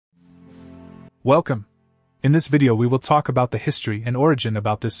Welcome! In this video we will talk about the history and origin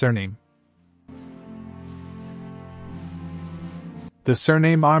about this surname. The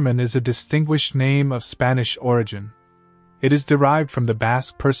surname Arman is a distinguished name of Spanish origin. It is derived from the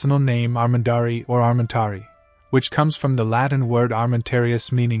Basque personal name Armendari or Armentari, which comes from the Latin word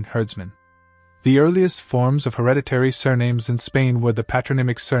armentarius meaning herdsman. The earliest forms of hereditary surnames in Spain were the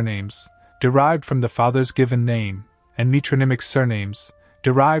patronymic surnames, derived from the father's given name, and metronymic surnames,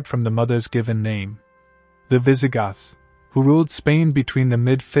 derived from the mother's given name. The Visigoths, who ruled Spain between the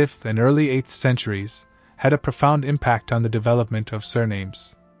mid-5th and early 8th centuries, had a profound impact on the development of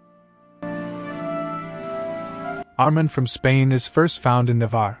surnames. Arman from Spain is first found in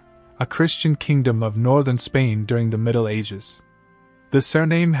Navarre, a Christian kingdom of northern Spain during the Middle Ages. The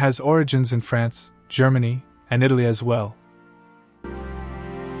surname has origins in France, Germany, and Italy as well.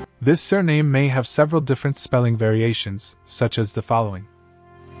 This surname may have several different spelling variations, such as the following.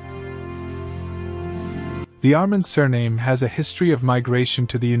 The Arman surname has a history of migration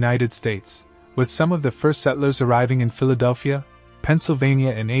to the United States, with some of the first settlers arriving in Philadelphia,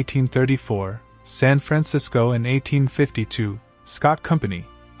 Pennsylvania in 1834, San Francisco in 1852, Scott Company,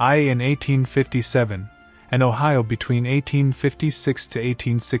 IA in 1857, and Ohio between 1856 to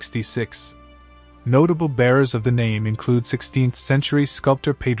 1866. Notable bearers of the name include 16th-century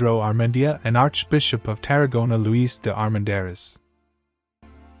sculptor Pedro Armendia and Archbishop of Tarragona Luis de Armendaris.